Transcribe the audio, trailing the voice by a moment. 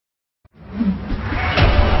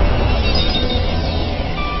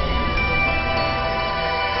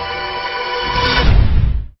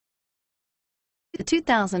The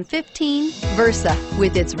 2015 Versa.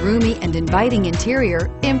 With its roomy and inviting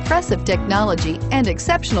interior, impressive technology, and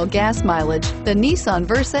exceptional gas mileage, the Nissan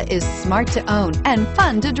Versa is smart to own and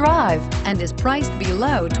fun to drive and is priced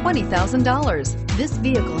below $20,000. This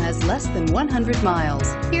vehicle has less than 100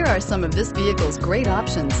 miles. Here are some of this vehicle's great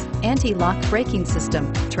options: anti-lock braking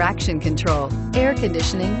system, traction control, air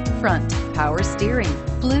conditioning, front, power steering,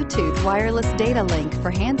 Bluetooth wireless data link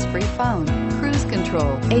for hands-free phone, cruise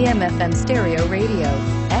control, AM/FM stereo radio,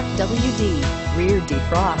 FWD, rear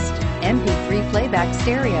defrost, MP3 playback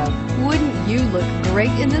stereo. Wouldn't you look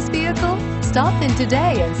great in this vehicle? Stop in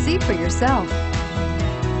today and see for yourself.